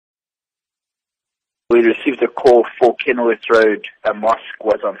We received a call for Kenilworth Road, a mosque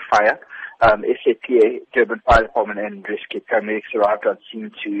was on fire. SAPA, Durban Fire Department and rescue paramedics arrived on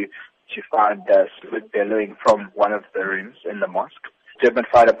scene to find smoke billowing from one of the rooms in the mosque. Durban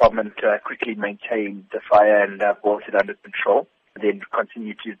Fire Department quickly maintained the fire and brought it under control, then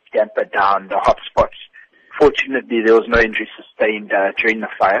continued to damper down the hot spots. Fortunately, there was no injury sustained during the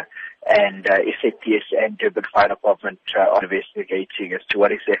fire, and SAPS and Durban Fire Department are investigating as to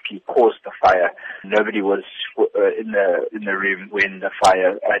what exactly caused the fire. Nobody was in the room when the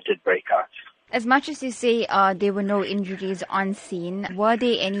fire did break out. As much as you say there were no injuries on scene, were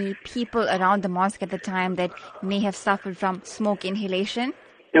there any people around the mosque at the time that may have suffered from smoke inhalation?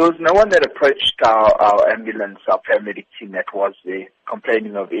 There was no one that approached our ambulance, our paramedic team that was there,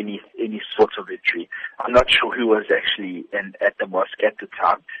 complaining of any sort of injury. I'm not sure who was actually at the mosque at the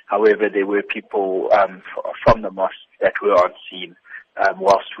time. However, there were people from the mosque that were on scene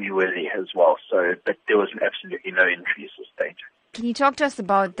whilst we were there as well. But there was absolutely no injuries sustained. Can you talk to us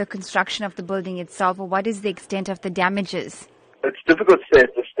about the construction of the building itself, or what is the extent of the damages? It's difficult to say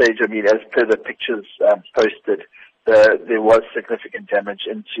at this stage. I mean, as per the pictures posted, there was significant damage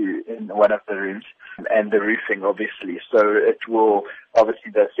in one of the rooms and the roofing, obviously. So it will,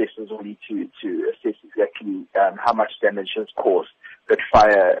 obviously, the assessors will need to assess exactly how much damage has caused. But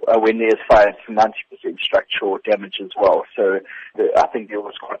fire, when there's fire, it's 90% structural damage as well. So I think there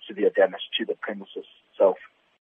was quite severe damage to the premises itself.